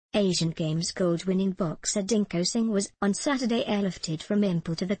Asian Games gold-winning boxer Dingko Singh was on Saturday airlifted from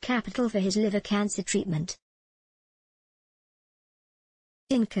Imphal to the capital for his liver cancer treatment.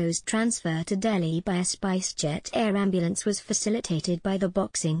 Dingko's transfer to Delhi by a Spicejet air ambulance was facilitated by the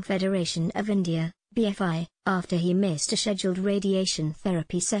Boxing Federation of India, BFI, after he missed a scheduled radiation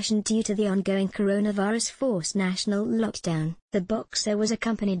therapy session due to the ongoing coronavirus-forced national lockdown. The boxer was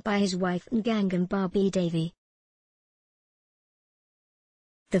accompanied by his wife Ngangam Babi Devi.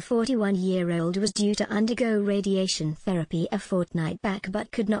 The 41-year-old was due to undergo radiation therapy a fortnight back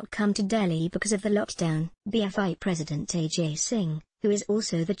but could not come to Delhi because of the lockdown. BFI President Dingko Singh, who is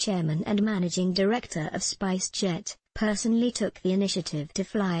also the chairman and managing director of Spicejet, personally took the initiative to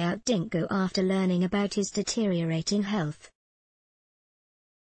fly out Dingko after learning about his deteriorating health.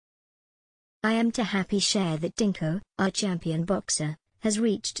 "I am to happy share that Dingko, our champion boxer, has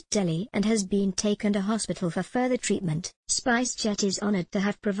reached Delhi and has been taken to hospital for further treatment. Spicejet is honored to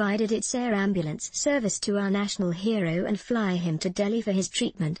have provided its air ambulance service to our national hero and fly him to Delhi for his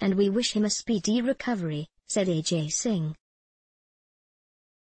treatment, and we wish him a speedy recovery," said Dingko Singh.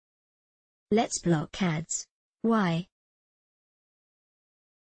 Let's block ads. Why?